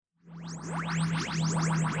Hello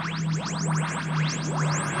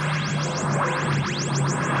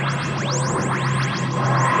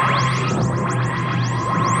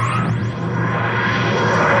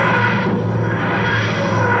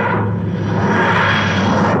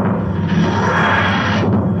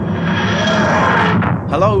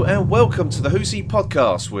and welcome to the Who's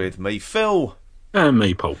podcast with me, Phil. And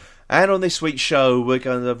me, Paul. And on this week's show, we're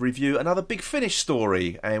going to review another Big Finish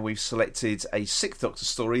story, and we've selected a Sixth Doctor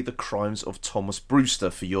story, The Crimes of Thomas Brewster,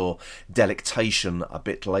 for your delectation a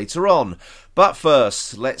bit later on. But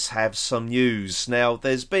first, let's have some news. Now,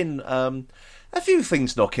 there's been a few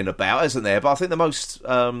things knocking about, isn't there? But I think the most,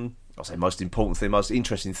 most important thing, most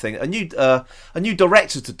interesting thing, a new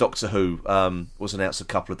director to Doctor Who was announced a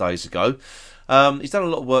couple of days ago. He's done a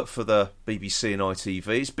lot of work for the BBC and ITV.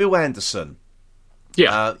 It's Bill Anderson.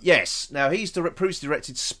 Yeah. Yes. Now, he's previously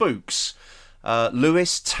directed Spooks,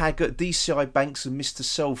 Lewis, Taggart, DCI Banks and Mr.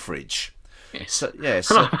 Selfridge. Yes. So, yeah,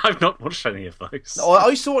 so, I've not watched any of those. I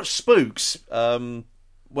used to watch Spooks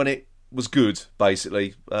when it was good,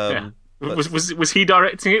 basically. Was he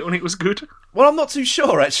directing it when it was good? Well, I'm not too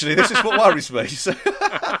sure, actually. This is what worries me. So.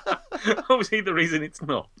 Or was he the reason it's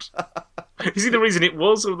not? Is he the reason it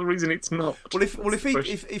was, or the reason it's not? Well,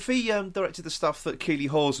 if he directed the stuff that Keeley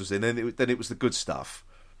Hawes was in, then it was the good stuff,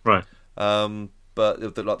 right? But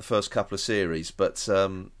like the first couple of series, but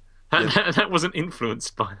that wasn't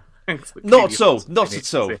influenced by. Not at all.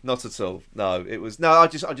 No, it was no. I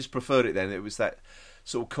just preferred it then. It was that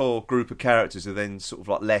sort of core group of characters who then sort of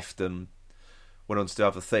like left and went on to do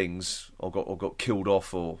other things, or got killed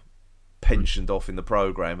off or pensioned off in the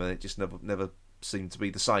programme, and it just never seemed to be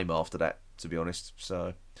the same after that, to be honest.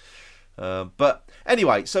 So, but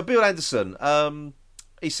anyway, so Bill Anderson,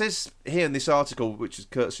 he says here in this article, which is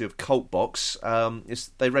courtesy of Cultbox,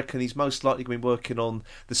 they reckon he's most likely going to be working on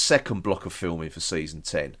the second block of filming for season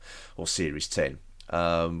 10 or series 10,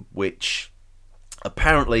 which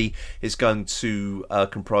apparently is going to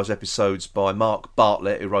comprise episodes by Mark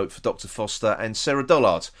Bartlett, who wrote for Dr. Foster, and Sarah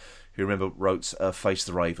Dollard, who wrote Face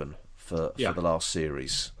the Raven for the last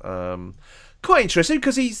series. Quite interesting,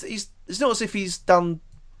 because he's it's not as if he's done,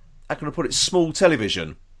 how can I put it, small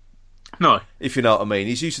television. No, if you know what I mean.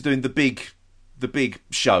 He's used to doing the big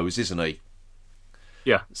shows, isn't he?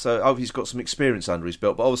 Yeah. So he's got some experience under his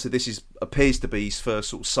belt. But obviously, this appears to be his first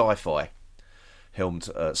sort of sci-fi helmed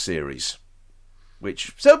series, so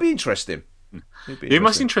it'll be interesting. The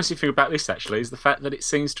most interesting thing about this actually is the fact that it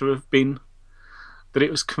seems to have been that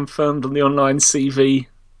it was confirmed on the online CV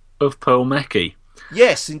of Pearl Mackie.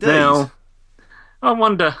 Yes, indeed. Now, I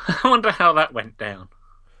wonder how that went down.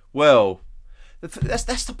 Well,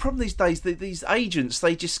 that's the problem these days. These agents,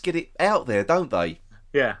 they just get it out there, don't they?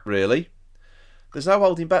 Yeah. Really? There's no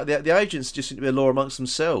holding back. The agents just seem to be a law amongst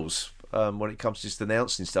themselves when it comes to just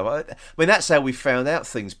announcing stuff. I mean, that's how we found out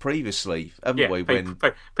things previously, haven't we?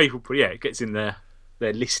 People, it gets in their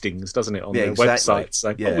listings, doesn't it, on their websites?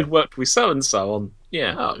 So, we've worked with so-and-so on...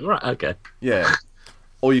 Yeah, oh, right, okay. Yeah.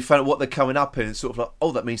 Or you found out what they're coming up in, and sort of like,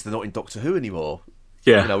 oh, that means they're not in Doctor Who anymore.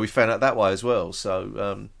 Yeah. We found out that way as well.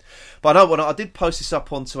 So, but I know I did post this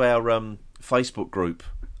up onto our Facebook group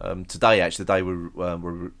today, actually, the day we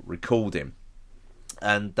were recording.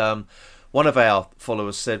 And one of our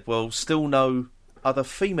followers said, well, still no other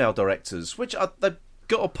female directors, which they've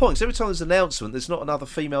got a point. Because every time there's an announcement, there's not another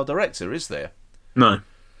female director, is there? No.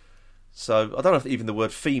 So I don't know if even the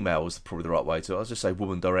word female is probably the right way to it. I'll just say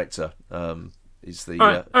woman director is the...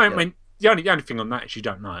 I mean, the only thing on that is you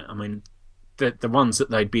don't know. I mean, the ones that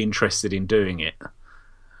they'd be interested in doing it,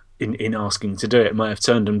 in asking to do it, may have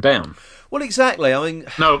turned them down. Well, exactly. I mean...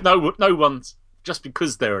 No one's... Just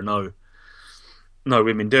because there are no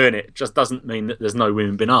women doing it, just doesn't mean that there's no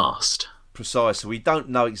women been asked. Precisely. We don't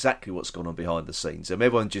know exactly what's going on behind the scenes. And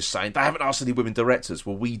everyone's just saying, they haven't asked any women directors.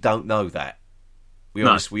 Well, we don't know that. We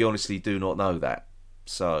honestly do not know that.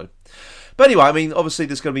 So, but anyway, I mean, obviously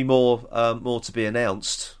there's going to be more to be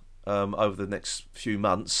announced over the next few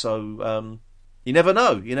months. So you never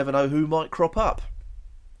know. You never know who might crop up.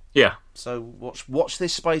 Yeah. So watch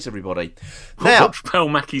this space, everybody. Now, watch Pearl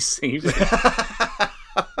Mackie's CV.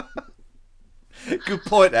 Good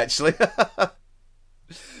point, actually.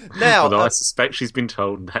 Now, although I suspect she's been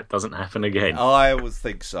told that doesn't happen again. I would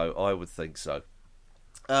think so.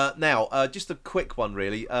 Now, just a quick one,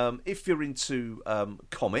 really. If you're into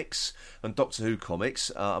comics and Doctor Who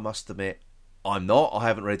comics, I must admit, I'm not. I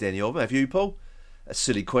haven't read any of them. Have you, Paul? A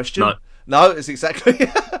silly question. No, it's exactly...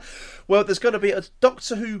 Well, there's going to be a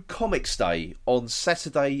Doctor Who Comics Day on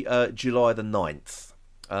Saturday, July the 9th.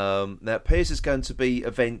 Now, it appears there's going to be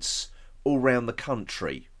events all around the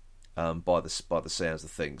country, by the sounds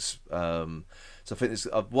of things. So I think there's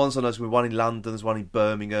ones I know. There's one in London. There's one in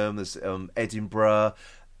Birmingham. There's Edinburgh,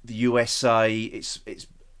 the USA. It's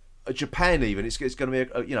Japan even. It's going to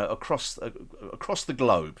be across the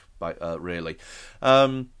globe, really.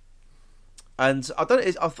 And I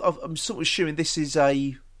don't. I'm sort of assuming this is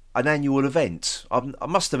an annual event. I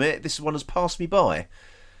must admit, this one has passed me by.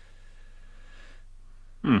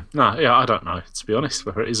 No, yeah, I don't know, to be honest,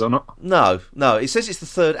 whether it is or not. No. It says it's the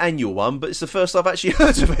third annual one, but it's the first I've actually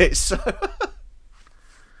heard of it. So,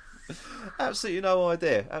 absolutely no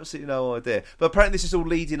idea. But apparently, this is all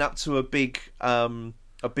leading up to a big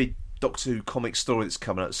Doctor Who comic story that's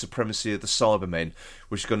coming out, Supremacy of the Cybermen,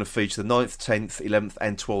 which is going to feature the 9th, 10th, 11th,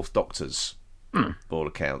 and 12th Doctors, by all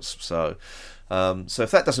accounts. So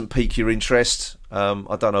if that doesn't pique your interest,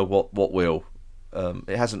 I don't know what will.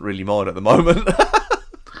 It hasn't really mine at the moment.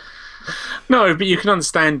 No, but you can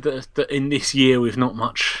understand that in this year with not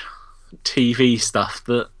much TV stuff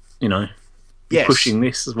that, Yes. pushing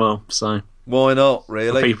this as well. So why not,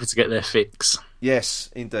 really? For people to get their fix. Yes,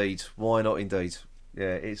 indeed. Why not, indeed?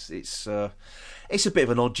 Yeah, it's a bit of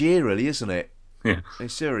an odd year, really, isn't it? Yeah.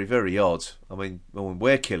 It's very, very odd. I mean,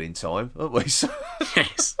 we're killing time, aren't we?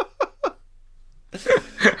 Yes.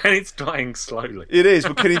 And it's dying slowly. It is.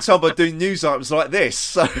 We're killing time by doing news items like this.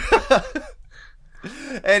 So.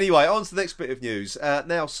 Anyway, on to the next bit of news.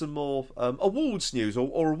 Now some more awards news,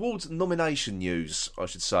 or awards nomination news, I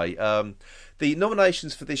should say. The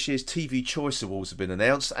nominations for this year's TV Choice Awards have been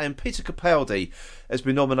announced, and Peter Capaldi has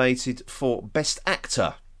been nominated for Best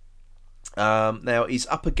Actor. Now, he's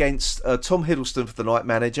up against Tom Hiddleston for The Night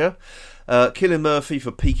Manager, Cillian Murphy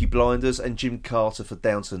for Peaky Blinders, and Jim Carter for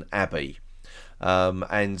Downton Abbey.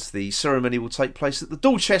 And the ceremony will take place at the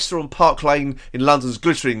Dorchester on Park Lane in London's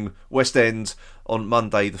glittering West End on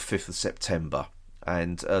Monday the 5th of September.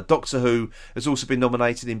 And Doctor Who has also been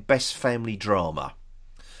nominated in Best Family Drama.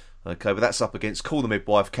 Okay, but that's up against Call the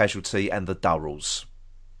Midwife, Casualty and The Durrells.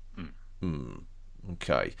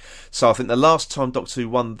 Okay, so I think the last time Doctor Who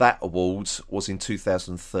won that award was in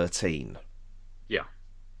 2013. Yeah.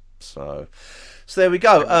 So there we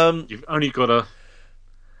go. You've only got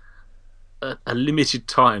a limited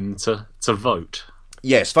time to vote.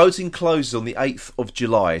 Yes, voting closes on the 8th of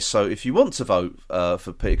July. So if you want to vote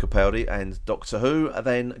for Peter Capaldi and Doctor Who,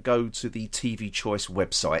 then go to the TV Choice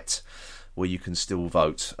website where you can still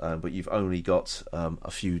vote. But you've only got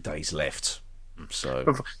a few days left.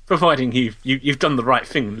 So, providing you've done the right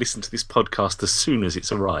thing and listened to this podcast as soon as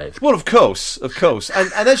it's arrived. Well, of course.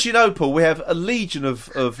 And as you know, Paul, we have a legion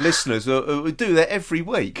of listeners who do that every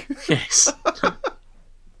week. Yes.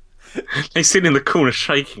 They sit in the corner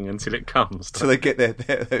shaking until it comes. Till they get their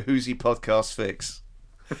Who'sy podcast fix.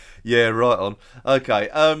 Yeah, right on. Okay.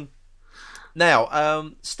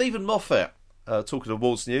 Now, Stephen Moffat, talking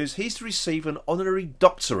awards news, he's to receive an honorary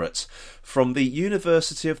doctorate from the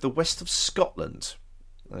University of the West of Scotland.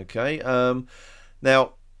 Okay.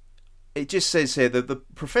 Now, it just says here that the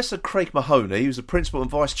Professor Craig Mahoney, who's the Principal and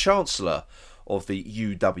Vice-Chancellor of the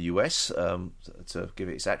UWS, to give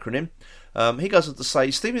it its acronym, he goes on to say,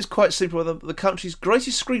 Stephen is quite simply one of the country's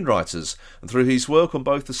greatest screenwriters, and through his work on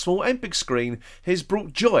both the small and big screen, he has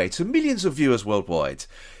brought joy to millions of viewers worldwide.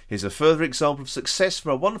 He's a further example of success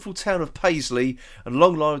from a wonderful town of Paisley and a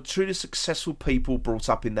long line of truly successful people brought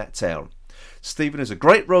up in that town. Stephen is a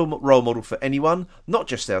great role model for anyone, not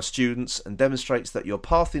just our students, and demonstrates that your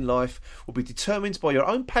path in life will be determined by your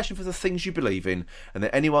own passion for the things you believe in, and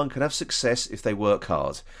that anyone can have success if they work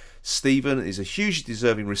hard. Stephen is a hugely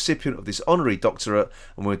deserving recipient of this honorary doctorate,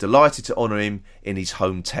 and we're delighted to honour him in his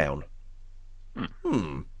hometown.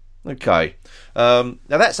 Okay. Now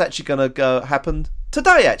that's actually going to happen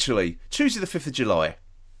today, actually. Tuesday the 5th of July.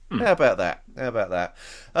 How about that?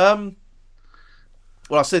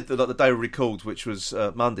 Well, I said that the day we recalled, which was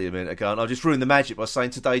Monday a minute ago, and I just ruined the magic by saying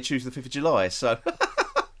today, Tuesday the 5th of July. So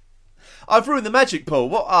I've ruined the magic, Paul.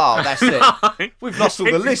 What? Oh, that's it. We've lost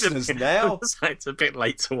all the listeners now. It's a bit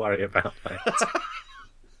late to worry about that.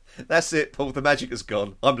 That's it, Paul. The magic has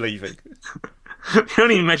gone. I'm leaving. The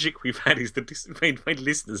only magic we've had is made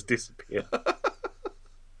listeners disappear.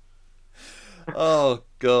 Oh,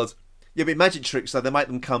 God. Yeah, but magic tricks, though, they make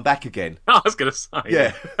them come back again. I was going to say.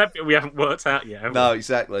 Yeah. That bit we haven't worked out yet, No,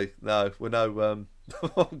 exactly. No, we're no...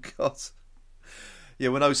 oh, God. Yeah,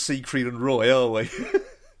 we're no Siegfried and Roy, are we?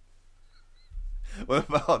 Well,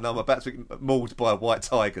 oh, no, I'm about to be mauled by a white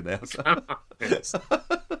tiger now. So. Yes.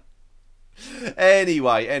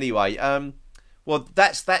 Anyway, well,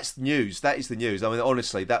 that's news. That is the news. I mean,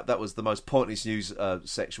 honestly, that was the most pointless news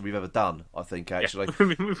section we've ever done, I think, actually. Yeah,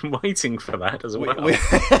 we've been waiting for that as well.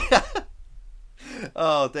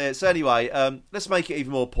 Oh dear. So anyway, let's make it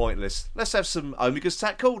even more pointless. Let's have some Omega's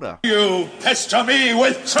Tat Corner. You pester me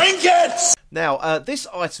with trinkets! Now, this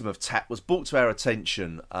item of tat was brought to our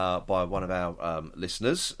attention by one of our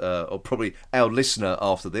listeners, or probably our listener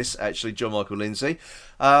after this, actually, John Michael Lindsay.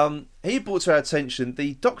 He brought to our attention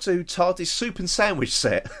the Doctor Who TARDIS soup and sandwich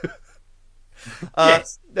set.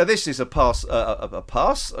 Yes. Now, this is a piece of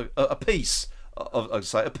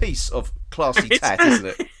classy tat, isn't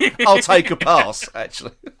it? I'll take a pass,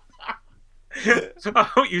 actually. I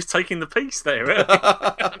thought you was taking the piece there.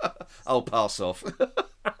 I'll pass off.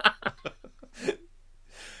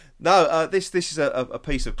 No, this is a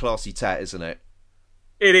piece of classy tat, isn't it?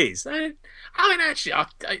 It is. I mean, actually,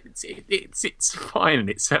 it's fine in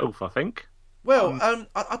itself, I think. Well, I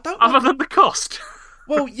don't. Other than the cost.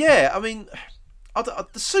 Well, yeah. I mean, the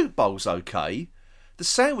soup bowl's okay. The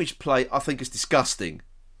sandwich plate, I think, is disgusting.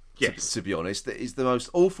 Yes. To be honest, it is the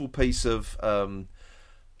most awful piece of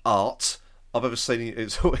art I've ever seen.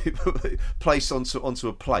 It's placed onto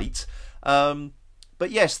a plate. But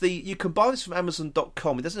yes, you can buy this from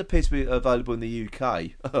Amazon.com. It doesn't appear to be available in the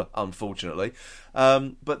UK, unfortunately.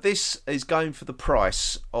 But this is going for the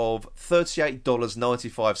price of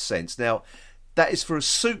 $38.95. Now, that is for a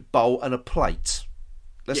soup bowl and a plate.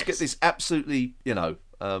 Let's get this absolutely,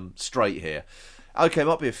 straight here. Okay, it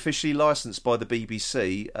might be officially licensed by the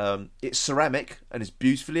BBC. It's ceramic and is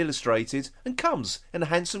beautifully illustrated and comes in a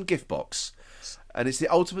handsome gift box. And it's the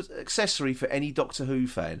ultimate accessory for any Doctor Who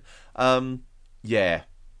fan. Yeah,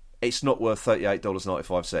 it's not worth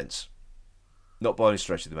 $38.95. Not by any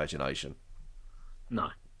stretch of the imagination. No.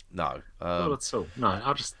 No. Not at all. No,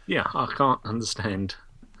 I can't understand.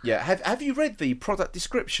 Yeah, have you read the product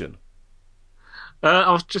description?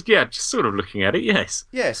 I was just sort of looking at it, yes.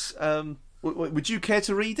 Yes. Would you care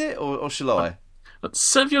to read it, or shall I?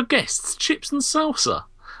 Serve your guests chips and salsa.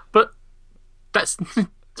 But that's...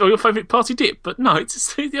 or your favourite party dip, but no,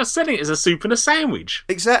 you're selling it as a soup and a sandwich.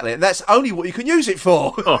 Exactly, and that's only what you can use it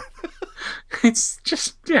for. Oh, it's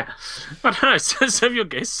just, I don't know, serve your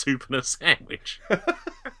guests soup and a sandwich.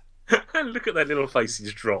 And look at their little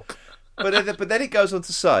faces drop. But then it goes on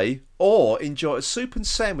to say, or enjoy a soup and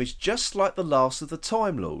sandwich just like the last of the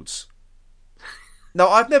Time Lords. Now,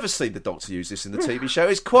 I've never seen the Doctor use this in the TV show.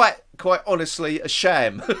 It's quite honestly a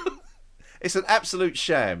sham. It's an absolute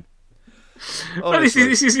sham. Well, this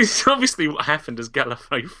is obviously what happened as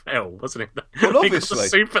Gallifrey fell, wasn't it? Well, obviously, the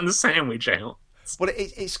soup and the sandwich out. Well,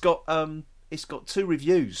 it's got 2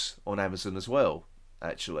 reviews on Amazon as well.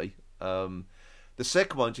 Actually, the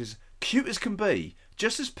second one is cute as can be,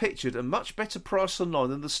 just as pictured, and much better price online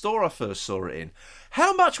than the store I first saw it in.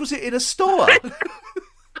 How much was it in a store?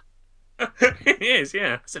 It is,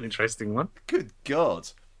 yeah. That's an interesting one. Good God.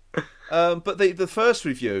 But the first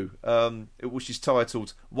review, which is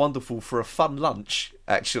titled "Wonderful for a Fun Lunch,"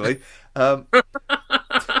 actually. That's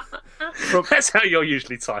how you're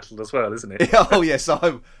usually titled as well, isn't it? Oh yes,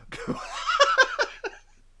 I'm.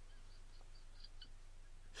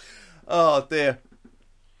 Oh dear.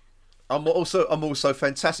 I'm also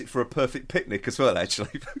fantastic for a perfect picnic as well,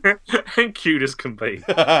 actually. And cute as can be.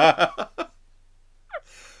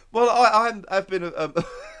 Well, I've been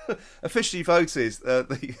officially voted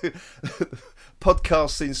the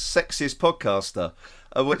podcasting's sexiest podcaster,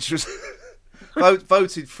 which was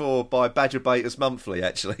voted for by Badger Baiters Monthly,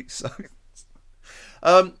 actually. So,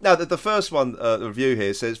 now the first one, the review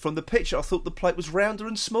here says, from the picture I thought the plate was rounder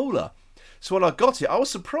and smaller. So when I got it, I was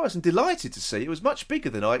surprised and delighted to see it was much bigger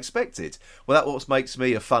than I expected. Well, that's what makes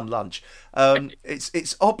me a fun lunch.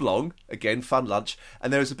 It's oblong, again, fun lunch,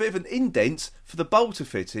 and there is a bit of an indent for the bowl to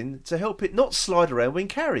fit in to help it not slide around when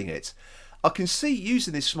carrying it. I can see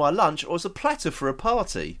using this for my lunch or as a platter for a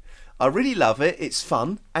party. I really love it. It's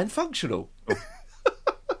fun and functional.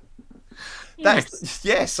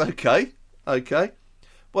 Yes, okay.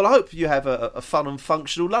 Well, I hope you have a fun and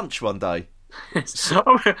functional lunch one day.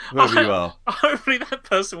 Wherever you are. Hopefully that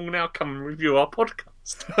person will now come and review our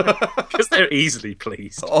podcast. Because they're easily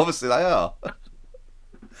pleased. Obviously they are.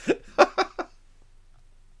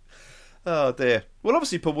 Oh dear. Well,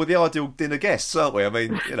 obviously, Paul, we're the ideal dinner guests, aren't we? I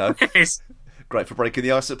mean, Yes. Great for breaking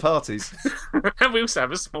the ice at parties. And we also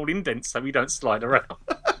have a small indent so we don't slide around.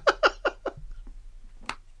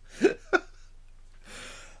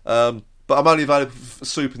 But I'm only available for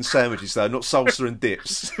soup and sandwiches, though, not salsa and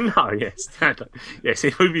dips. No, yes. Yes,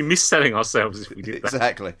 we'd be mis-selling ourselves if we did that.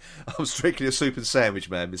 Exactly. I'm strictly a soup and sandwich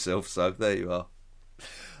man myself, so there you are.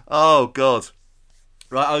 Oh, God.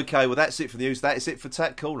 Right, okay, well, that's it for the news. That is it for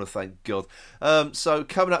Tat Corner, thank God. So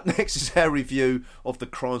coming up next is our review of the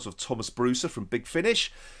Crimes of Thomas Brewster from Big Finish.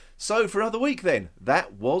 So for another week, then,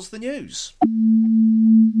 that was the news.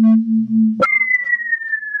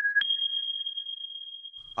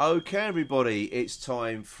 Okay, everybody, it's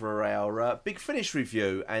time for our Big Finish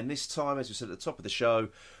review, and this time, as we said at the top of the show,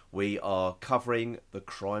 we are covering the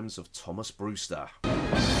Crimes of Thomas Brewster.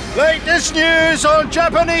 Latest news on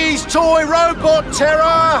Japanese toy robot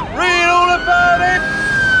terror. Read all about it.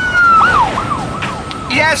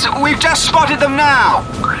 Yes, we've just spotted them now.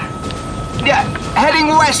 Yeah, heading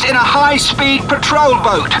west in a high-speed patrol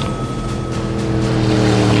boat.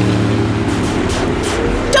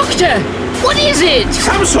 Doctor, what is it?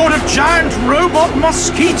 Some sort of giant robot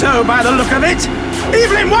mosquito by the look of it.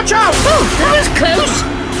 Evelyn, watch out! Oh, that was close.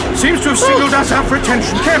 Seems to have singled us out for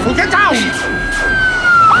attention. Careful, get down!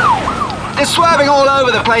 They're swerving all over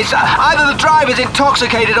the place. Either the driver's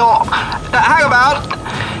intoxicated or... hang about.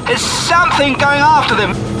 There's something going after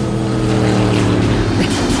them.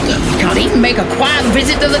 You can't even make a quiet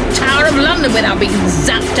visit to the Tower of London without being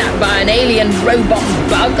zapped at by an alien robot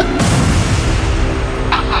bug.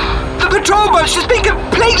 The patrol boat's just been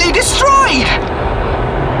completely destroyed!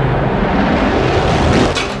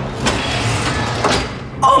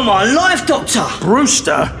 Oh my life, Doctor!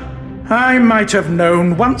 Brewster, I might have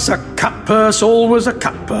known once a cut purse, always a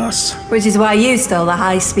cut purse. Which is why you stole the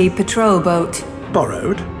high-speed patrol boat.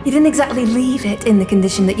 Borrowed? You didn't exactly leave it in the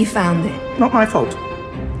condition that you found it. Not my fault.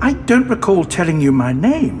 I don't recall telling you my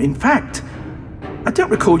name. In fact, I don't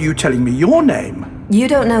recall you telling me your name. You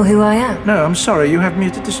don't know who I am. No, I'm sorry, you have me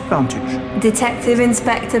at a disadvantage. Detective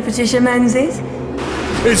Inspector Patricia Menzies?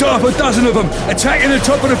 There's half a dozen of them attacking the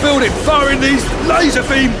top of the building, firing these laser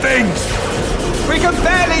beam things. We can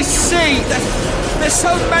barely see. There's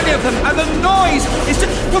so many of them, and the noise is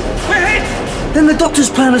just... We're hit! Then the Doctor's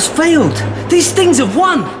plan has failed. These things have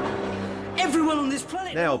won. Everyone on this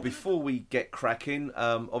planet... Now, before we get cracking,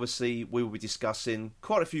 obviously we will be discussing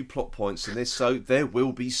quite a few plot points in this, so there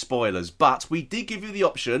will be spoilers. But we did give you the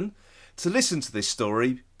option to listen to this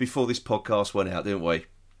story before this podcast went out, didn't we?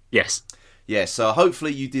 Yes. Yeah, so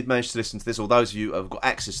hopefully you did manage to listen to this, or those of you who have got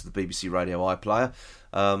access to the BBC Radio iPlayer,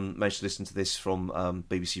 managed to listen to this from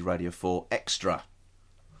BBC Radio 4 Extra.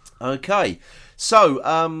 Okay,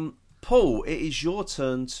 so Paul, it is your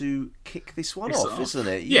turn to kick this one off, isn't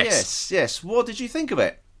it? Yes. What did you think of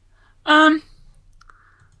it? It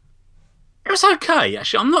was okay,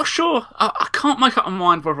 actually. I'm not sure. I can't make up my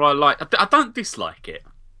mind whether I like... I don't dislike it.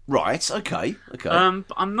 Right, okay. But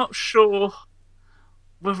I'm not sure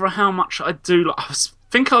whether how much I do like... I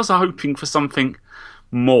think I was hoping for something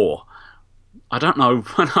more. I don't know.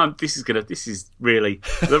 This is really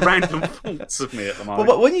the random thoughts of me at the moment.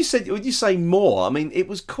 But when you say more, I mean, it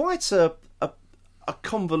was quite a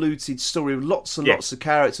convoluted story with lots and lots of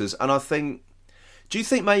characters, and I think, do you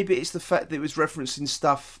think maybe it's the fact that it was referencing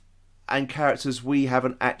stuff and characters we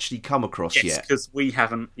haven't actually come across yet? Yes, because we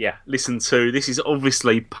haven't listened to. This is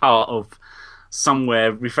obviously part of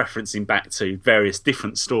somewhere referencing back to various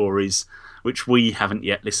different stories which we haven't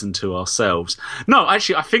yet listened to ourselves. No,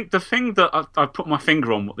 actually, I think the thing that I put my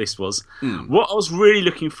finger on what this was, what I was really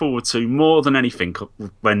looking forward to more than anything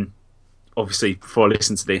when, obviously, before I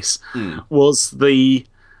listened to this, was the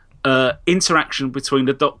interaction between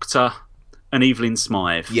the Doctor and Evelyn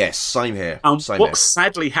Smythe. Yes, same here. And what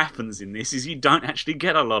sadly happens in this is you don't actually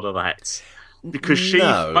get a lot of that. Because she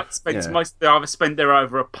spends most they either spend their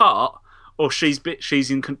over apart or she's being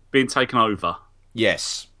taken over.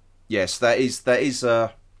 Yes, that is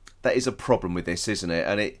a problem with this, isn't it?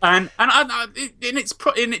 And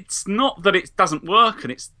it's not that it doesn't work,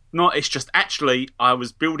 and it's not. It's just actually I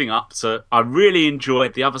was building up to. I really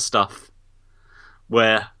enjoyed the other stuff,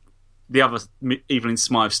 where the other Evelyn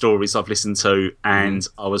Smythe stories I've listened to, and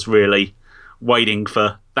I was really waiting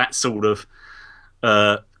for that sort of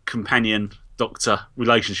companion Doctor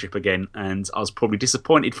relationship again, and I was probably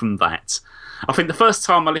disappointed from that. I think the first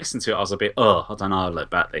time I listened to it, I was a bit, I don't know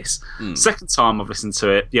about this. Second time I've listened to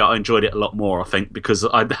it, I enjoyed it a lot more, I think, because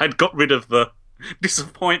I had got rid of the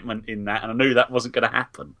disappointment in that, and I knew that wasn't going to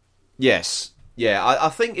happen. Yes. Yeah, I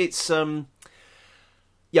think it's... I mean,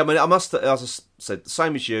 I must, as I said,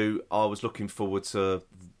 same as you, I was looking forward to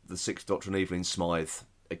the Sixth Doctor and Evelyn Smythe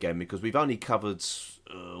again, because we've only covered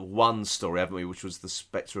one story, haven't we, which was the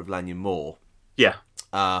Spectre of Lanyon Moor. Yeah.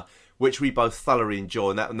 Which we both thoroughly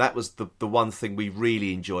enjoyed, and that was the one thing we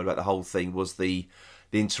really enjoyed about the whole thing was the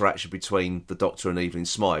interaction between the Doctor and Evelyn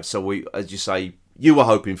Smythe. So we, as you say, you were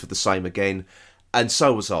hoping for the same again, and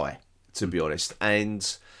so was I, to be honest. And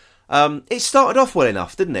it started off well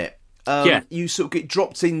enough, didn't it? You sort of get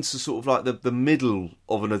dropped into sort of like the middle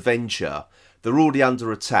of an adventure. They're already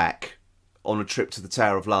under attack on a trip to the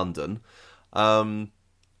Tower of London, and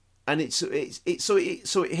it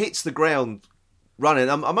hits the ground running.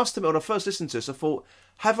 I must admit, when I first listened to this, I thought,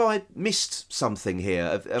 have I missed something here?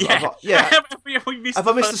 Have we missed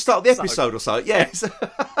I missed the start of the episode or so? Yes.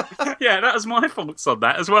 Yeah, that was my thoughts on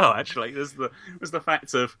that as well. Actually, was the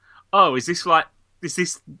fact of, is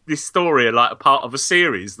this story like a part of a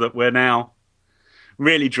series that we're now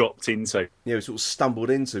really dropped into? Yeah, we sort of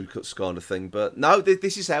stumbled into kind of thing, but no,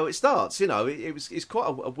 this is how it starts. It's quite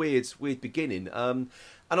a weird beginning.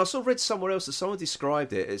 And I sort of read somewhere else that someone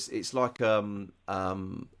described it as it's like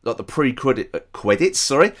the pre-credits.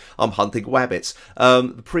 Sorry, I'm hunting wabbits.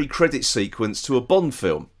 The pre-credit sequence to a Bond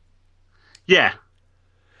film. Yeah.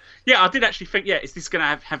 Yeah, I did actually think, is this going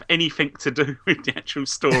to have anything to do with the actual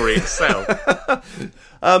story itself?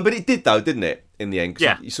 But it did, though, didn't it, in the end?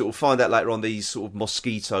 Yeah. You sort of find out later on these sort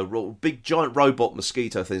of big giant robot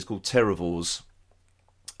mosquito things called terrivores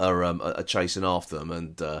are chasing after them.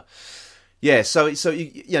 And, so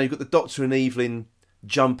you've got the Doctor and Evelyn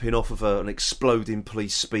jumping off of an exploding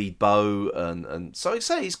police speedboat. And so I'd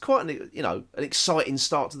say it's quite an exciting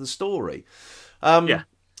start to the story. Yeah.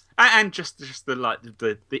 And just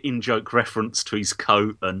the in-joke reference to his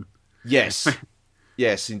coat and yes,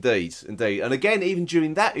 indeed. And again, even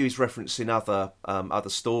during that, he was referencing other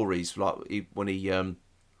stories, like when he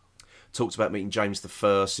talked about meeting James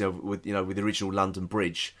I, with the original London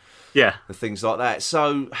Bridge, and things like that.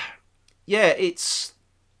 So, it's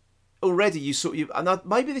already and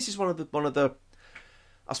maybe this is one of the.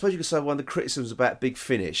 I suppose you could say one of the criticisms about Big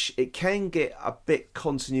Finish, it can get a bit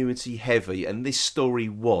continuity heavy, and this story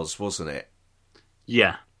wasn't it?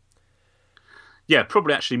 Yeah. Yeah,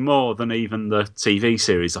 probably actually more than even the TV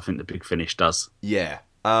series, I think the Big Finish does. Yeah,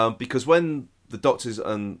 because when the Doctors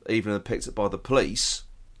and Evelyn are picked up by the police,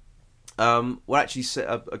 we're actually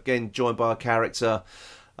again joined by a character,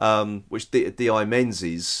 which D.I.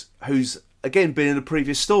 Menzies, who's again been in a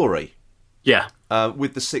previous story. Yeah.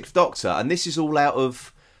 With the Sixth Doctor, and this is all out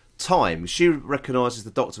of time. She recognises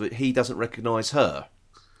the Doctor, but he doesn't recognise her.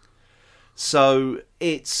 So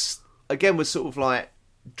it's again, we're sort of like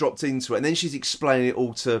dropped into it, and then she's explaining it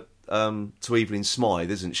all to Evelyn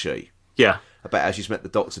Smythe, isn't she? Yeah, about how she's met the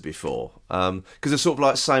Doctor before. Because they're sort of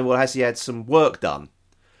like saying, well, has he had some work done?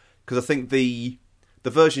 Because I think the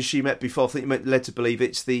version she met before, I think it led to believe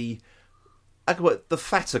it's the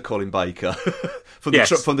fatter Colin Baker from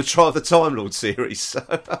the Trial of the Time Lord series.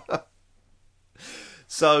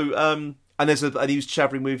 So, and he was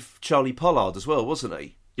chattering with Charlie Pollard as well, wasn't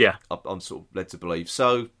he? Yeah, I'm sort of led to believe.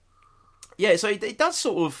 So, so it does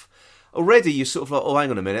sort of already. You're sort of like, oh,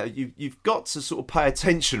 hang on a minute, you've got to sort of pay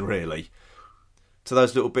attention really to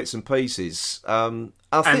those little bits and pieces. And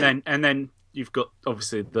then you've got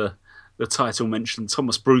obviously the title mentioned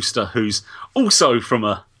Thomas Brewster, who's also from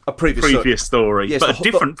a previous story, yes, but a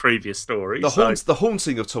different previous story. The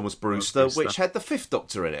Haunting of Thomas Brewster, which had the Fifth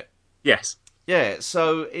Doctor in it. Yes. Yeah,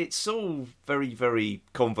 so it's all very, very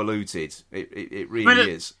convoluted. It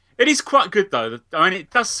really is. It is quite good, though. I mean,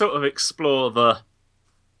 it does sort of explore the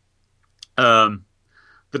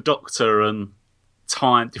Doctor and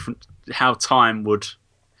time, how time would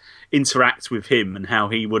interact with him and how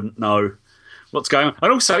he wouldn't know what's going on.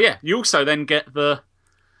 And also, you also then get the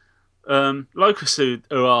Locusts who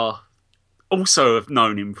are also have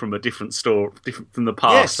known him from a different story, different from the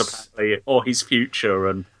past, apparently, or his future.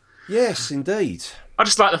 And yes, indeed. I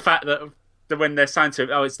just like the fact that when they're saying to him,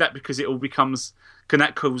 "Oh, it's that because it all becomes can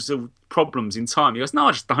that cause problems in time?" He goes, "No,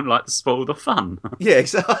 I just don't like to spoil the fun." Yeah,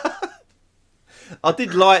 exactly. I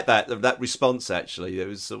did like that response. Actually, it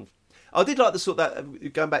was sort of. I did like the sort of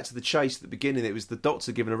that going back to the chase at the beginning. It was the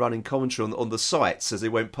Doctor giving a running commentary on the sights as they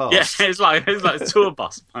went past. Yeah, it's like a tour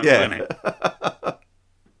bus. Yeah, wasn't it?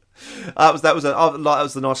 that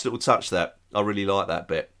was a nice little touch. That I really like that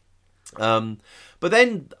bit. But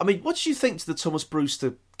then, I mean, what did you think to the Thomas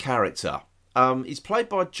Brewster character? He's played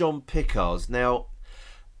by John Pickard. Now,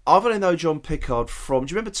 I've only known John Pickard from.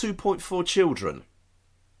 Do you remember 2.4 Children?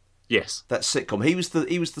 Yes, that sitcom. He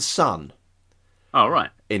was the son. Oh, right.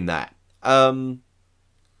 In that.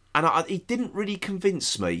 He didn't really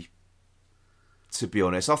convince me, to be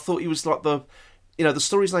honest. I thought he was like the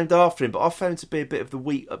story's named after him, but I found him to be a bit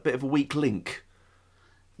of a weak link.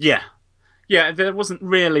 Yeah, there wasn't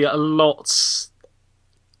really a lot,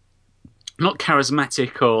 not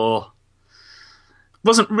charismatic, or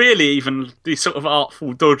wasn't really even the sort of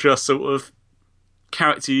artful dodger sort of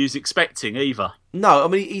character he was expecting either. No, I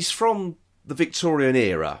mean he's from the Victorian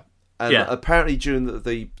era. And apparently during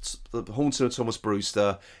the Haunting of Thomas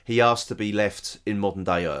Brewster, he asked to be left in modern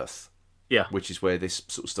day Earth. Yeah. Which is where this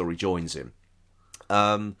sort of story joins him.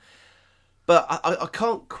 But I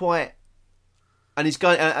can't quite... And he's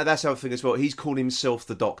going... And that's the other thing as well. He's calling himself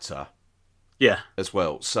the Doctor. Yeah. as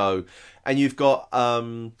well. So, and you've got. I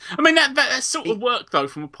mean, that sort of worked though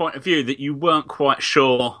from a point of view that you weren't quite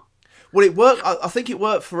sure. Well, it worked. I think it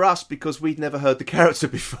worked for us because we'd never heard the character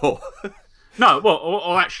before. No, well,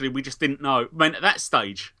 or actually, we just didn't know. I mean, at that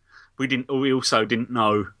stage, we also didn't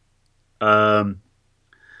know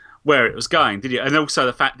where it was going, did you? And also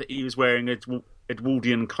the fact that he was wearing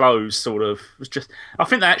Edwardian clothes, sort of, was just. I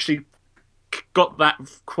think they actually got that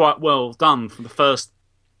quite well done from the first.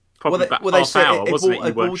 Probably about half hour, wasn't it?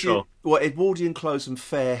 You weren't sure. Well, Edwardian clothes and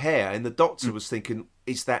fair hair, and the Doctor was thinking,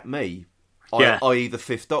 "Is that me?" Yeah. I.e., the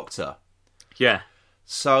Fifth Doctor. Yeah.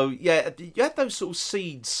 So yeah, you had those sort of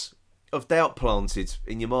seeds of doubt planted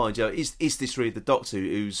in your mind. You know, is this really the Doctor?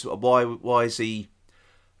 Why is he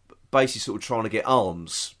basically sort of trying to get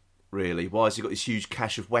arms? Really, why has he got this huge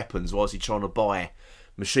cache of weapons? Why is he trying to buy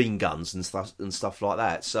machine guns and stuff like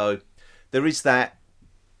that? So there is that.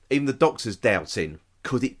 Even the Doctor's doubting.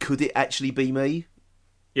 Could it actually be me?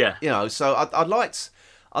 Yeah. You know. So I liked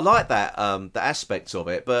that the aspect of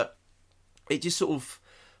it, but it just sort of,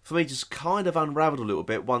 for me, just kind of unravelled a little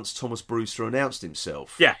bit once Thomas Brewster announced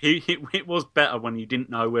himself. Yeah, it was better when you didn't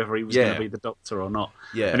know whether he was going to be the Doctor or not.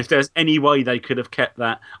 Yeah. And if there's any way they could have kept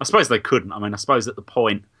that, I suppose they couldn't. I mean, I suppose at the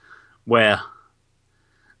point where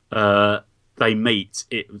they meet,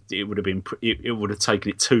 it would have been it would have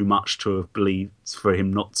taken it too much to have believed for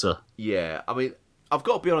him not to. Yeah, I mean, I've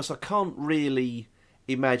got to be honest. I can't really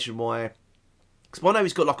imagine why. Because I know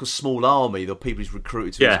he's got like a small army, the people he's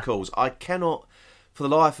recruited to his cause. I cannot, for the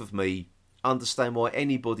life of me, understand why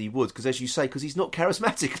anybody would. Because as you say, because he's not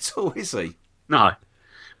charismatic at all, is he? No.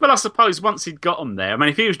 Well, I suppose once he'd got them there, I mean,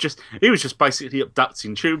 if he was just basically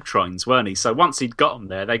abducting tube trains, weren't he? So once he'd got them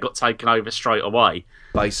there, they got taken over straight away.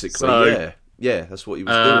 Basically, so, yeah, that's what he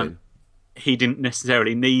was doing. He didn't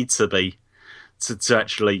necessarily need to be to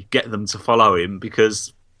actually get them to follow him,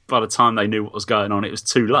 because by the time they knew what was going on, it was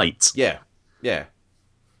too late. Yeah.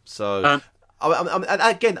 So, and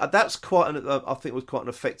again, that's quite I think was quite an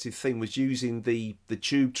effective thing, was using the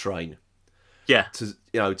tube train. Yeah. To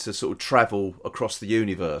sort of travel across the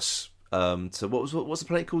universe. To what's the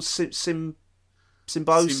planet called? Symbiosis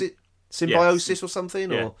or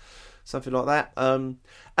something, or something like that. And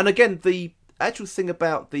again, the actual thing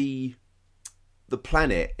about the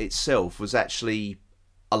planet itself was actually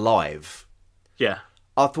alive. Yeah.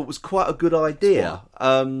 I thought was quite a good idea.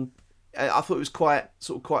 I thought it was quite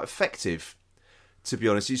effective, to be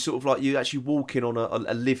honest. You sort of like, you actually walking on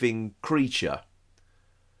a living creature,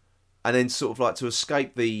 and then sort of like to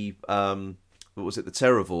escape the the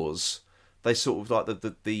Terravores, they sort of like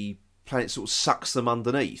the planet sort of sucks them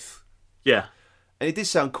underneath. Yeah, and it did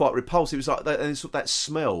sound quite repulsive. It was like and sort of that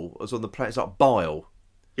smell was on the planet. It's like bile.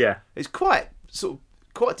 Yeah, it's quite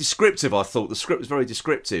descriptive. I thought the script was very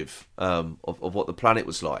descriptive of what the planet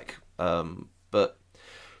was like. But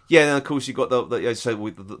yeah, and of course you've got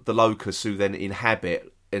the locusts who then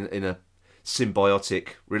inhabit in a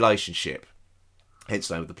symbiotic relationship, hence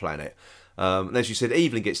the name of the planet. And as you said,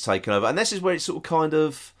 Evelyn gets taken over, and this is where it's sort of kind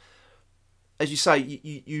of, as you say,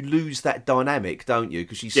 you lose that dynamic, don't you?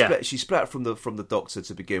 Because she's split from the Doctor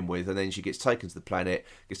to begin with, and then she gets taken to the planet,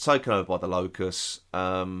 gets taken over by the locusts,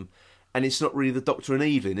 and it's not really the Doctor and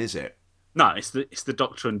Evelyn, is it? No, it's the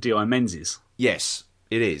Doctor and D.I. Menzies. Yes,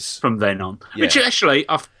 it is. From then on, which actually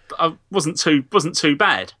I wasn't too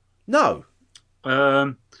bad. No.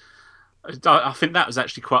 I think that was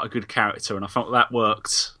actually quite a good character, and I thought that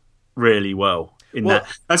worked really well in that.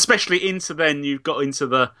 Especially you've got into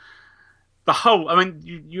the whole. I mean,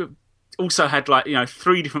 you also had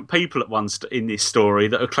 3 different people at once in this story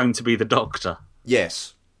that are claimed to be the Doctor.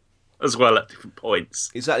 Yes. As well at different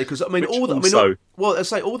points. Exactly, because all the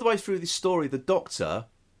way through this story, the Doctor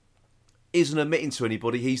isn't admitting to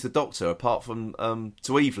anybody he's the Doctor, apart from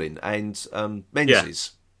to Evelyn and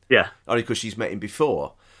Menzies. Yeah. Only because she's met him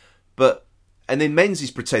before. And then Menzies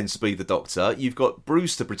pretends to be the Doctor. You've got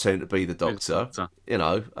Brewster pretending to be the Doctor. You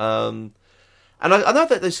know. And I know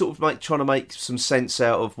that they're sort of trying to make some sense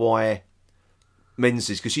out of why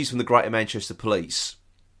Menzies, because she's from the Greater Manchester Police,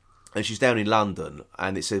 and she's down in London,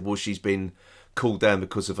 and it said, well, she's been called down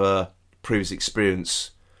because of her previous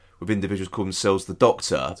experience with individuals calling themselves the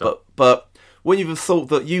Doctor. But wouldn't you have thought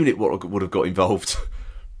that UNIT would have got involved?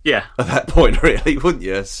 Yeah. At that point, really, wouldn't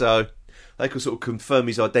you? So they could sort of confirm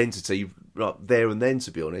his identity right there and then,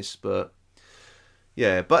 to be honest. But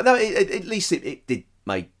yeah, but no, at least it did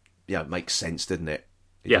make sense, didn't it?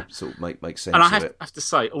 It sort of make sense. And I have to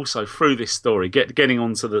say, also through this story, getting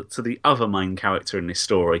on to the other main character in this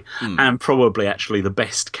story, and probably actually the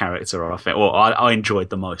best character I think, or I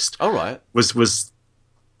enjoyed the most. All right, was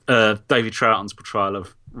David Troughton's portrayal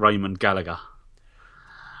of Raymond Gallagher.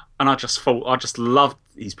 and I just loved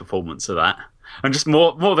his performance of that, and just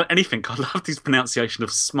more than anything, I loved his pronunciation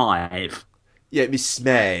of Smythe. Yeah, Miss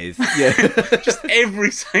Smythe. Yeah, just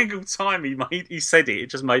every single time he said it, it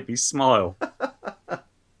just made me smile.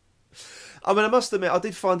 I mean, I must admit, I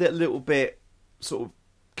did find it a little bit sort of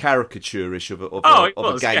caricaturish of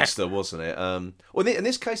a gangster, wasn't it? Well, in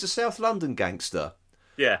this case, a South London gangster.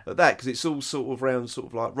 Yeah. At that, because it's all sort of around sort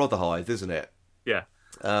of like Rotherhithe, isn't it? Yeah.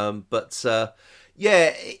 I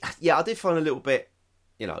did find a little bit,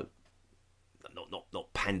 not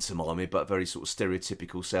pantomime, but very sort of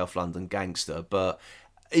stereotypical South London gangster. But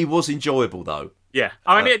he was enjoyable, though. Yeah.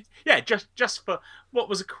 I mean, just for what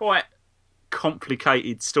was a quite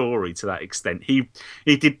complicated story to that extent, he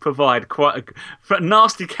did provide quite for a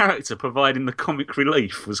nasty character. Providing the comic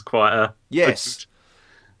relief was quite a because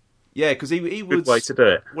he was good way to do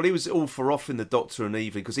it. Well, he was all for offing the Doctor and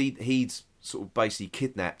Evelyn, because he'd sort of basically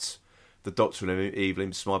kidnapped the Doctor and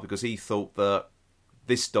Evelyn Smythe, because he thought that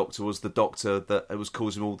this Doctor was the Doctor that was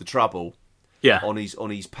causing all the trouble. Yeah. On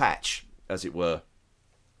his patch, as it were.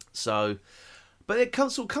 So, but it come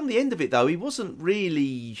the end of it though, he wasn't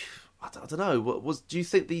really. I don't know. Do you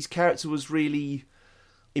think these characters was really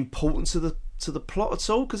important to the plot at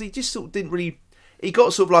all? Because he just sort of didn't really. He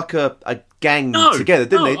got sort of like a gang together,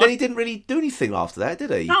 didn't he? Then he didn't really do anything after that,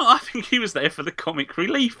 did he? No, I think he was there for the comic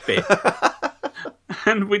relief bit,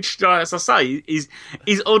 and which, as I say, is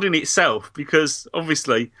odd in itself, because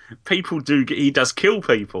obviously he does kill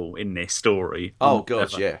people in this story. Oh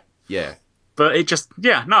gosh, yeah. But it just,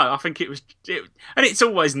 I think and it's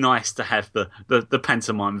always nice to have the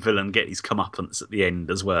pantomime villain get his comeuppance at the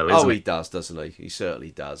end as well, isn't he does, doesn't he? He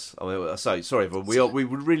certainly does. I mean, sorry, everyone, we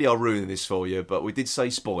really are ruining this for you, but we did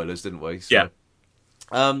say spoilers, didn't we? So, yeah.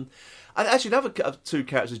 And actually, another two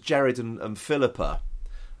characters, Jared and Philippa,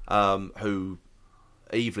 who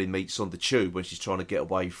Evelyn meets on the tube when she's trying to get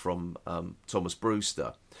away from Thomas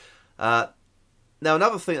Brewster. Now,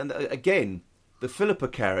 another thing, and again, the Philippa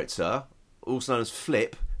character, also known as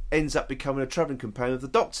Flip, ends up becoming a travelling companion of the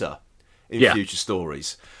Doctor in future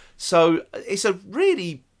stories. So it's a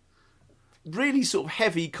really, really sort of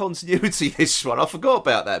heavy continuity, this one. I forgot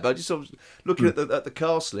about that, but I just sort of looking at the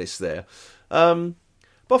cast list there. But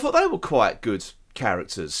I thought they were quite good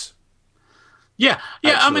characters. Yeah,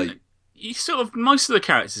 actually. I mean, most of the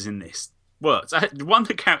characters in this worked. The one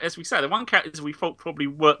character we thought probably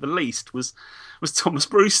worked the least was Thomas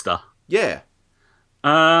Brewster. Yeah.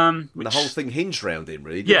 The whole thing hinged around him,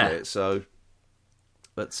 really, didn't it? So,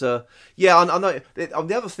 but I know. The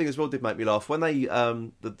other thing as well did make me laugh when they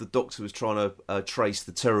the Doctor was trying to trace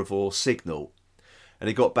the Terravore signal, and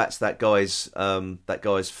he got back to that guy's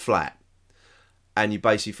flat, and you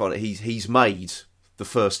basically find that he's made the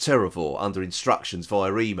first Terravore under instructions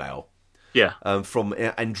via email, from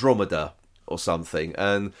Andromeda or something.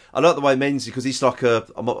 And I like the way Menzies, because he's like I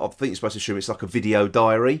think you're supposed to assume it's like a video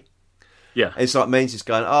diary. Yeah, it's like Menzies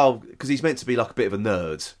going, because he's meant to be like a bit of a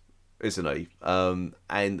nerd, isn't he? And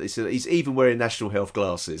he's even wearing national health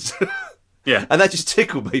glasses. Yeah, and that just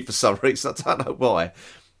tickled me for some reason. I don't know why.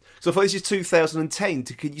 So I thought this is 2010.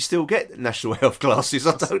 Can you still get national health glasses?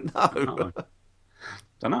 I don't know.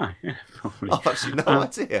 Don't know. Yeah, probably. I've actually no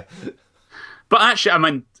idea. But actually, I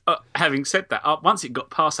mean, having said that, once it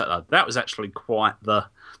got past that was actually quite the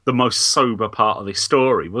most sober part of this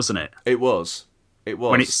story, wasn't it? It was.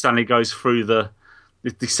 When it suddenly goes through the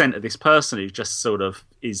descent of this person who just sort of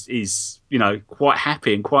is quite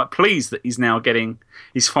happy and quite pleased that he's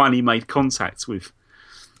finally made contact with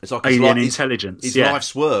alien intelligence. His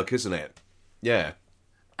life's work, isn't it? Yeah.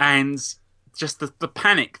 And just the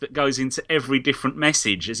panic that goes into every different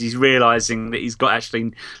message as he's realising that he's got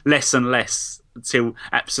actually less and less until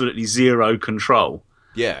absolutely zero control.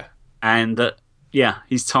 Yeah. And that,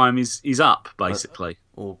 his time is up, basically.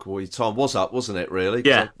 His time was up, wasn't it, really?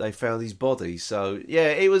 Yeah. They found his body. So,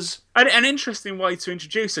 it was... An interesting way to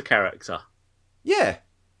introduce a character. Yeah.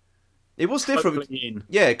 It was different.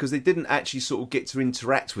 Yeah, because they didn't actually sort of get to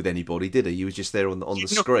interact with anybody, did he? He was just there on the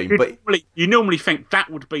screen. You normally think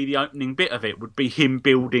that would be the opening bit of it, would be him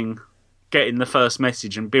getting the first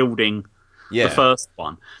message and building the first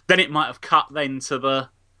one. Then it might have cut then to the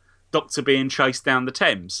Doctor being chased down the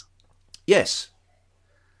Thames. Yes.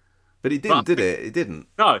 But it didn't, did it? It didn't.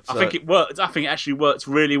 No, I think it worked. I think it actually worked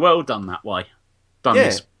really well done that way.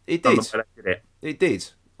 It did. It did.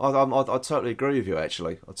 I totally agree with you,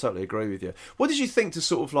 actually. I totally agree with you. What did you think to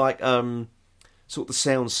sort of like, sort of the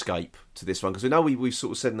soundscape to this one? Because we know we've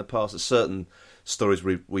sort of said in the past that certain stories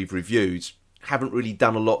we've reviewed haven't really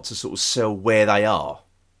done a lot to sort of sell where they are.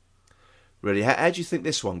 Really, how do you think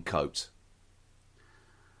this one coped?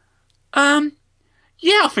 I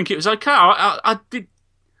think it was okay. I did.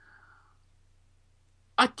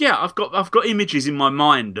 I've got images in my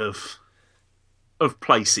mind of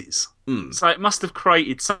places. So it must have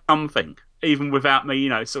created something, even without me,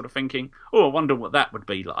 sort of thinking, oh, I wonder what that would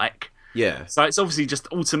be like. Yeah. So it's obviously just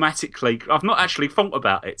automatically. I've not actually thought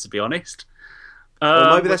about it, to be honest.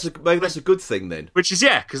 Well, maybe that's a good thing then. Which is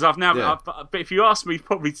because I've now. Yeah. But if you ask me,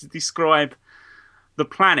 probably to describe the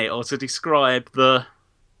planet or to describe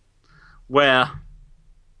where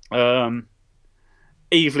Evelyn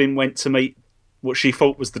went to meet what she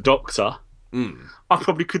thought was the Doctor, I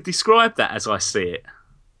probably could describe that as I see it,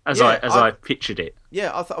 as I pictured it.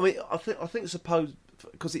 Yeah, I think suppose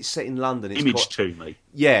because it's set in London, it's image to me.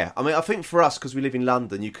 Yeah, I mean, I think for us because we live in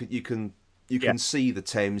London, you can see the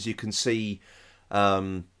Thames, you can see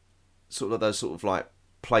sort of those sort of like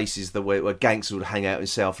places where gangsters would hang out in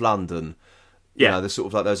South London. You know, the sort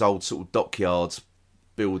of like those old sort of dockyards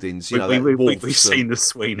buildings. We've seen the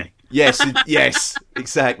Sweeney. Yes,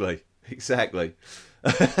 exactly.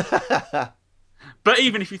 But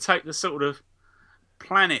even if you take the sort of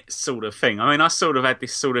planet sort of thing, I mean, I sort of had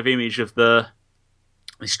this sort of image of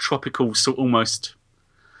this tropical sort of almost,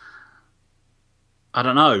 I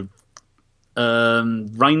don't know,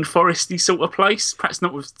 rainforesty sort of place. Perhaps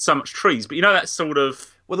not with so much trees, but that sort of.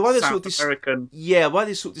 Well, the way they South American. the way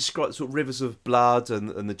they sort of describe sort of rivers of blood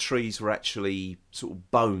and the trees were actually sort of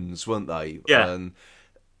bones, weren't they? Yeah.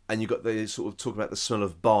 And you got the sort of talking about the smell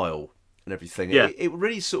of bile and everything. Yeah. It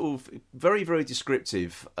really sort of very, very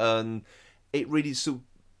descriptive, and it really sort of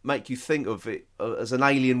make you think of it as an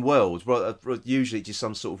alien world. Usually just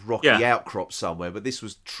some sort of rocky outcrop somewhere, but this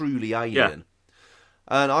was truly alien. Yeah.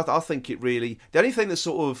 And I think it really. The only thing that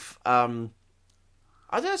sort of.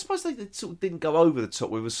 I suppose they sort of didn't go over the top.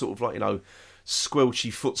 We were sort of like,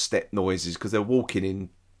 squelchy footstep noises because they're walking in,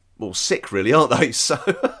 sick really, aren't they? So,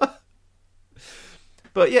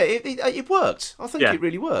 but yeah, it worked. I think it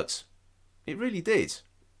really worked. It really did.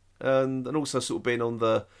 And also sort of being on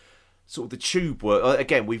the sort of the tube work.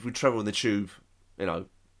 Again, we've travelled on the tube,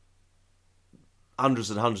 hundreds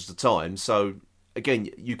and hundreds of times. So again,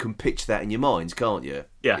 you can picture that in your mind, can't you?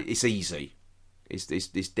 Yeah, it's easy. It's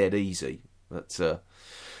dead easy. But so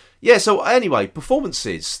anyway,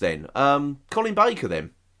 performances then. Colin Baker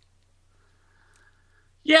then.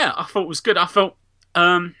 Yeah, I thought it was good. I felt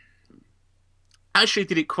actually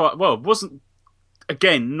did it quite well. It wasn't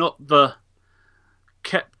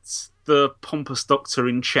kept the pompous Doctor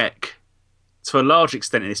in check to a large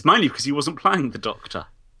extent in this, mainly because he wasn't playing the Doctor.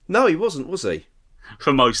 No, he wasn't, was he?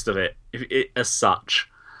 For most of it as such.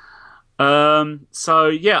 So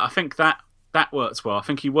yeah, I think that worked well. I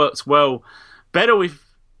think he worked well, better with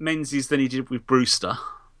Menzies than he did with Brewster.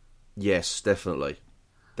 Yes, definitely.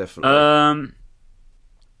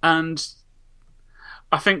 And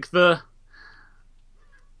I think the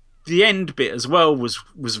end bit as well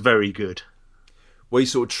was very good. Well, he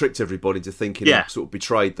sort of tricked everybody into thinking he sort of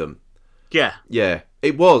betrayed them. Yeah. Yeah.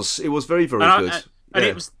 It was very, very good. And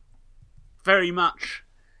it was very much,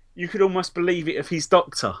 you could almost believe it of his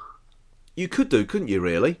Doctor. You could do, couldn't you,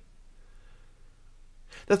 really?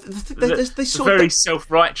 The very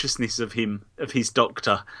self-righteousness of his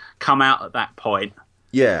Doctor, come out at that point.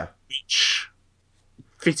 Yeah. Which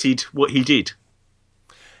fitted what he did.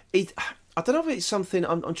 I don't know if it's something.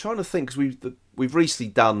 I'm trying to think, because we've recently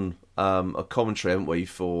done a commentary, haven't we,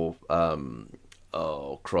 for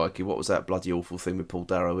oh crikey, what was that bloody awful thing with Paul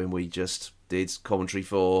Darrow when we just did commentary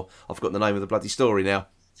for? I've forgotten the name of the bloody story now.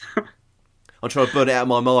 I'm trying to burn it out of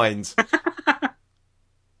my mind.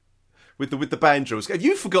 With the banjos.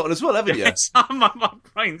 You've forgotten as well, haven't you? Yes, my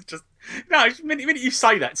brain's just... No, the minute you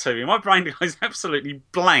say that to me, my brain goes absolutely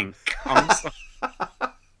blank.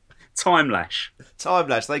 Time Lash. Time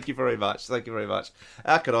Lash, thank you very much.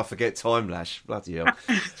 How could I forget Time Lash? Bloody hell.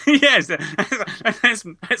 Yes,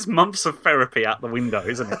 that's months of therapy out the window,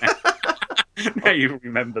 isn't it? Now you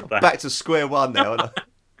remembered that. Back to square one now.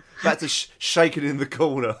 Back to shaking in the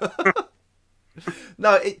corner.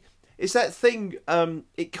 No, it's that thing.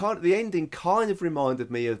 The ending kind of reminded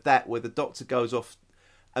me of that, where the Doctor goes off,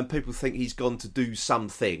 and people think he's gone to do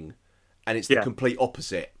something, and it's the complete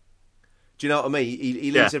opposite. Do you know what I mean?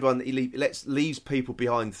 He leaves everyone. He leaves people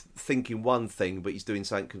behind thinking one thing, but he's doing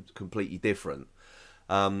something completely different.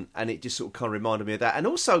 And it just sort of kind of reminded me of that. And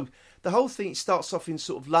also the whole thing. It starts off in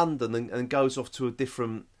sort of London and goes off to a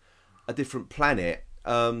different planet.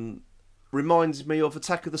 Reminds me of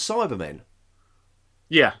Attack of the Cybermen.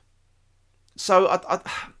 Yeah. So I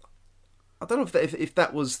don't know if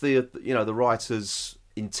that was the writer's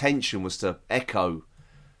intention, was to echo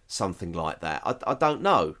something like that. I don't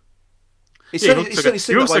know.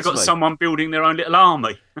 You also got someone building their own little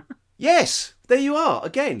army. Yes, there you are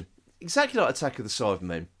again, exactly like Attack of the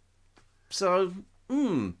Cybermen. So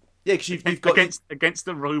Yeah, because you've got against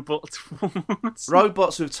the robots.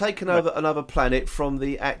 robots who have taken over another planet from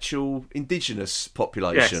the actual indigenous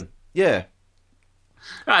population. Yes.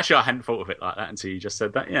 Yeah. Actually, I hadn't thought of it like that until you just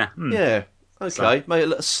said that. Yeah. Yeah. Okay. Made it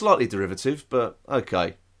look slightly derivative, but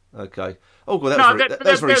okay. Oh, well, that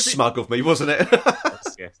was very smug of me, wasn't it?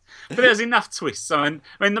 Yes. But there's enough twists. I mean,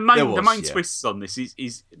 the main twists on this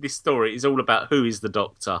is this story is all about who is the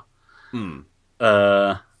Doctor.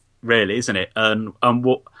 Really, isn't it? And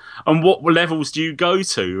what levels do you go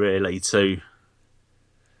to really to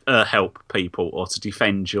help people or to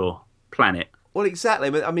defend your planet? Well,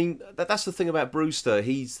 exactly. I mean, that's the thing about Brewster.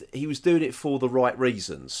 He was doing it for the right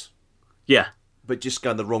reasons. Yeah, but just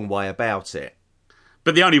going the wrong way about it.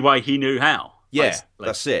 But the only way he knew how. Yeah, basically.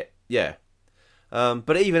 That's it. Yeah.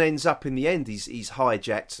 But it even ends up in the end, he's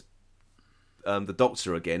hijacked the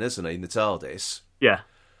Doctor again, hasn't he, in the TARDIS? Yeah.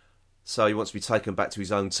 So he wants to be taken back to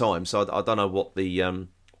his own time. So I don't know what the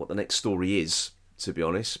next story is, to be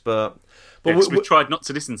honest. But we've tried not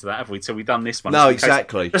to listen to that, have we, till we've done this one? No,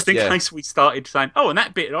 exactly. Just in case we started saying, and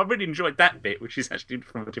that bit, I really enjoyed that bit, which is actually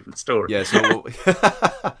from a different story. Yeah, so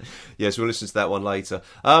we'll listen to that one later.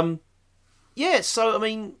 Yeah, so, I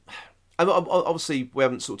mean, obviously we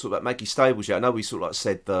haven't sort of talked about Maggie Stables yet. I know we sort of like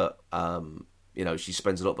said that, she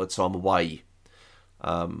spends a lot of her time away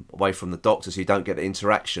from the Doctor, so you don't get the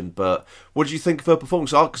interaction. But what did you think of her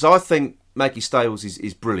performance? Because I think Maggie Stables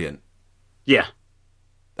is brilliant. Yeah.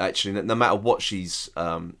 Actually, no matter what she's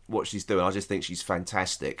doing, I just think she's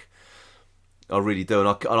fantastic. I really do, and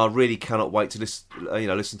I really cannot wait to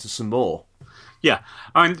listen to some more. Yeah,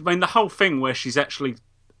 I mean the whole thing where she's actually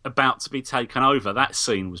about to be taken over, that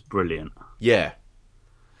scene was brilliant. Yeah,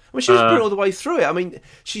 I mean she was brilliant all the way through it. I mean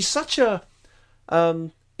she's such a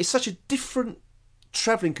different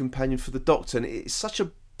travelling companion for the Doctor, and it's such a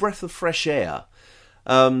breath of fresh air.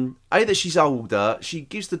 That she's older, she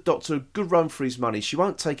gives the Doctor a good run for his money. She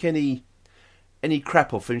won't take any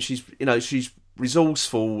crap off him. She's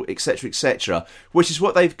resourceful, etc., which is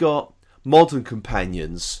what they've got modern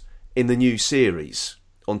companions in the new series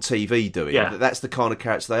on TV doing. Yeah. That's the kind of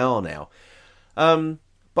characters they are now. But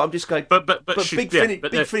I'm just going. But Big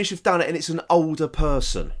Finish have done it, and it's an older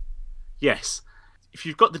person. Yes, if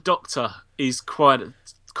you've got the Doctor, is quite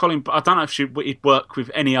Colin. I don't know if he'd work with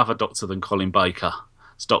any other Doctor than Colin Baker's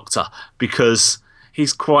Doctor, because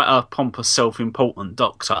he's quite a pompous, self-important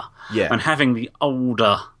Doctor. Yeah, and having the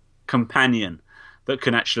older companion that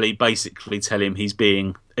can actually basically tell him he's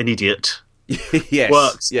being an idiot yes,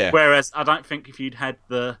 works. Yeah. Whereas I don't think if you'd had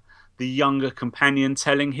the younger companion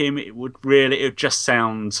telling him, it would just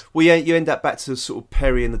sound. Well, yeah, you end up back to sort of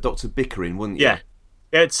Perry and the Doctor bickering, wouldn't you? Yeah,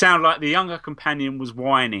 it'd sound like the younger companion was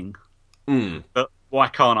whining. But why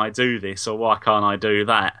can't I do this or why can't I do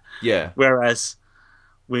that? Yeah. Whereas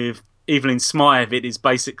with Evelyn Smythe, it is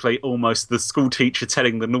basically almost the school teacher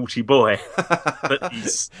telling the naughty boy that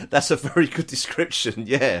he's... That's a very good description,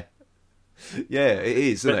 yeah. Yeah, it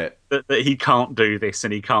is, isn't it? That he can't do this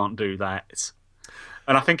and he can't do that.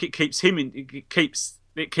 And I think it keeps him in... It keeps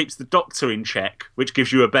the Doctor in check, which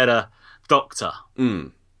gives you a better Doctor.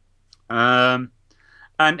 And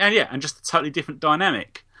just a totally different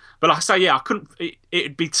dynamic. But like I say, I couldn't...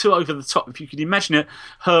 It'd be too over the top. If you could imagine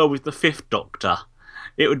her with the Fifth Doctor,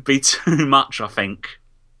 it would be too much, I think.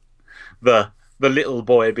 The little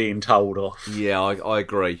boy being told off. Yeah, I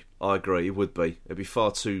agree. It would be. It'd be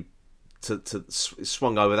far too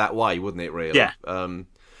swung over that way, wouldn't it? Really. Yeah.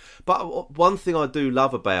 But one thing I do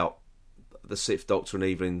love about the Sixth Doctor and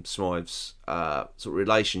Evelyn Smythe's sort of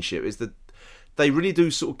relationship is that they really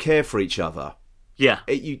do sort of care for each other. Yeah.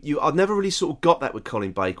 I've never really sort of got that with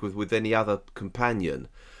Colin Baker with any other companion.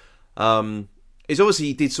 It's obviously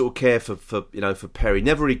he did sort of care for Perry.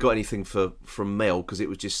 Never really got anything from Mel because it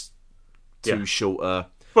was just too short a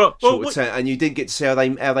term, and you didn't get to see how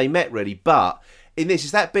they met really. But in this,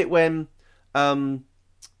 is that bit when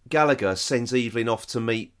Gallagher sends Evelyn off to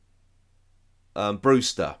meet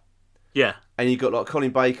Brewster. Yeah. And you got like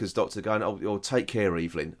Colin Baker's Doctor going, "Oh, take care,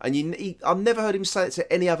 Evelyn." And I've never heard him say it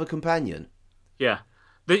to any other companion. Yeah.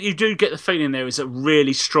 That you do get the feeling there is a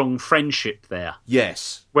really strong friendship there.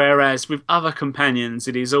 Yes. Whereas with other companions,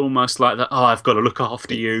 it is almost like that, I've got to look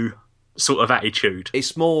after you sort of attitude.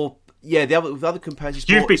 It's more, with other companions,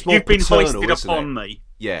 you've been paternal, hoisted upon me.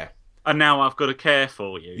 Yeah. And now I've got to care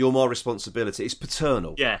for you. You're my responsibility. It's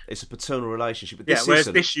paternal. Yeah. It's a paternal relationship. But whereas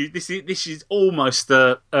this is almost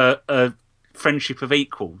a friendship of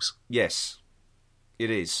equals. Yes.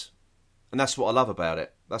 It is. And that's what I love about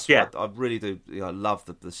it. That's what I really do. Love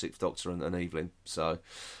the Sixth Doctor and Evelyn. So,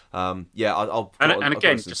 I'll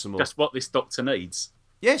just what this Doctor needs.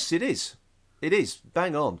 Yes, it is. It is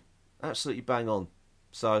bang on, absolutely bang on.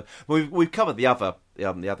 So we've covered the other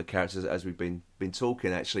characters as we've been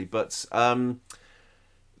talking actually, but so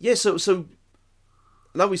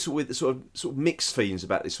now we sort of mixed feelings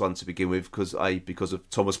about this one to begin with because of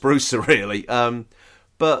Thomas Brewster really.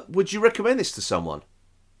 But would you recommend this to someone?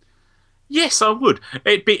 Yes, I would.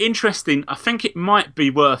 It'd be interesting. I think it might be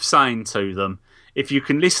worth saying to them, if you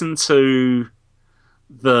can listen to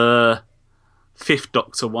the Fifth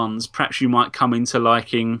Doctor ones, perhaps you might come into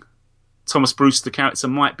liking Thomas Brewster character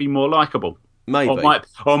might be more likeable. Maybe.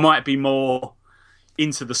 Or might be more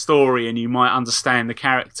into the story and you might understand the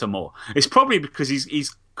character more. It's probably because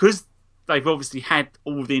because they've obviously had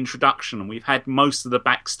all the introduction and we've had most of the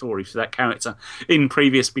backstory for that character in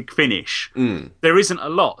previous Big Finish. There isn't a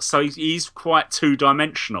lot, so he's quite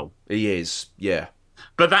two-dimensional. He is, yeah.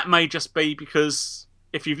 But that may just be because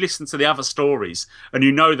if you've listened to the other stories and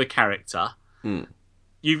you know the character,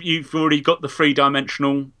 you've already got the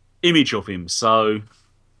three-dimensional image of him. So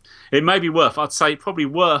it may be I'd say probably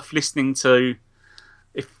worth listening to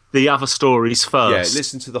the other stories first. Yeah,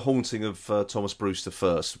 listen to The Haunting of Thomas Brewster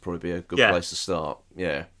first would probably be a good place to start.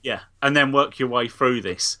 Yeah. Yeah, and then work your way through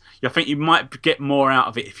this. I think you might get more out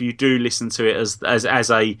of it if you do listen to it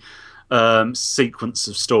as a sequence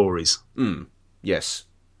of stories. Yes.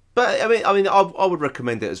 But I mean, I would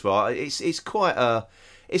recommend it as well. It's quite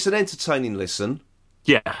it's an entertaining listen.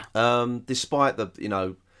 Yeah. Despite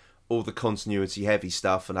the all the continuity heavy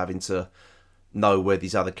stuff and having to know where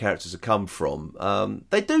these other characters have come from,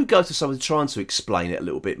 they do go to something trying to explain it a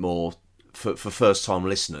little bit more for first time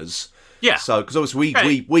listeners. Yeah. So because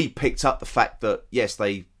obviously we picked up the fact that yes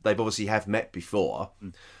they've obviously have met before.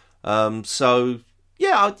 So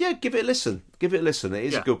yeah, give it a listen. Give it a listen. It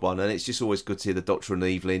is a good one, and it's just always good to hear the Doctor and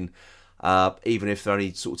Evelyn, even if they're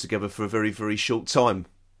only sort of together for a very very short time.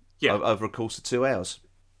 Yeah. Over a course of 2 hours.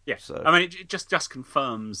 Yeah. So I mean, it just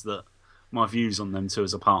confirms that my views on them two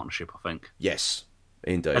as a partnership, I think. Yes,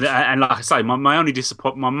 indeed. And like I say, my main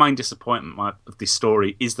disappointment of this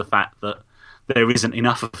story is the fact that there isn't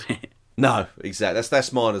enough of it. No, exactly.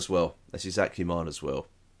 That's mine as well. That's exactly mine as well.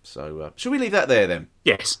 So, should we leave that there then?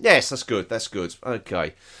 Yes. Yes, that's good. That's good.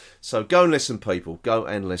 Okay. So, go and listen, people. Go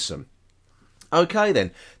and listen. Okay,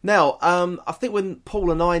 then. Now, I think when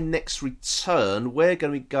Paul and I next return, we're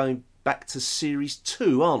going to be going back to Series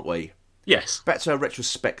 2, aren't we? Yes. Back to our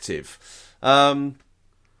retrospective. And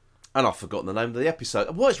I've forgotten the name of the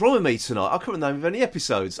episode. What is wrong with me tonight? I can't remember the name of any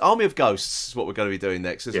episodes. Army of Ghosts is what we're going to be doing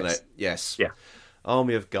next, isn't it? Yes. Yeah.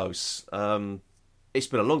 Army of Ghosts. It's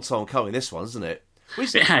been a long time coming, this one, hasn't it?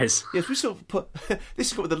 It has. Yes, we sort of put...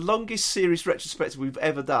 This is the longest series retrospective we've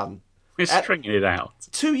ever done. We're stringing it out.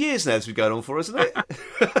 2 years now it's been going on for, isn't it?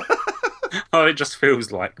 Oh, it just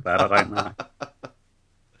feels like that. I don't know.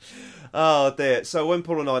 Oh dear. So when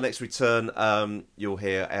Paul and I next return, you'll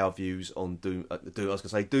hear our views on Doom. I was going to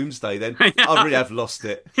say Doomsday. Then I really have lost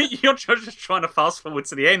it. You're just trying to fast forward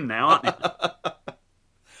to the end now, aren't you?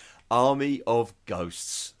 Army of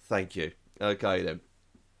Ghosts. Thank you. Okay then.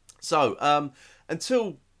 So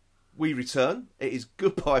until we return, it is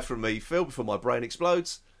goodbye from me, Phil, before my brain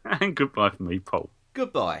explodes, and goodbye from me, Paul.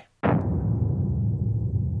 Goodbye.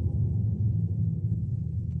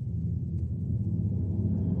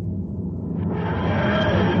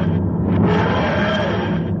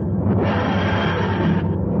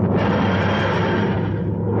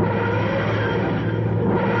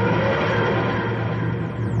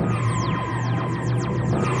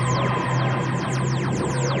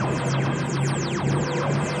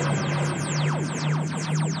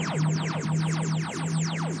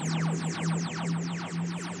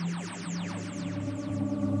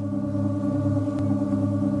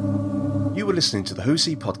 Listening to the Who's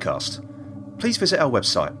He podcast. Please visit our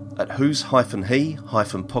website at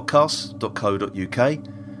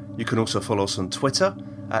whos-he-podcast.co.uk. You can also follow us on Twitter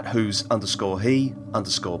at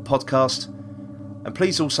whos_he_podcast. And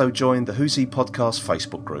please also join the Who's He podcast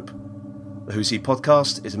Facebook group. The Who's He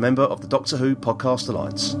podcast is a member of the Doctor Who Podcast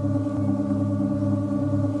Alliance.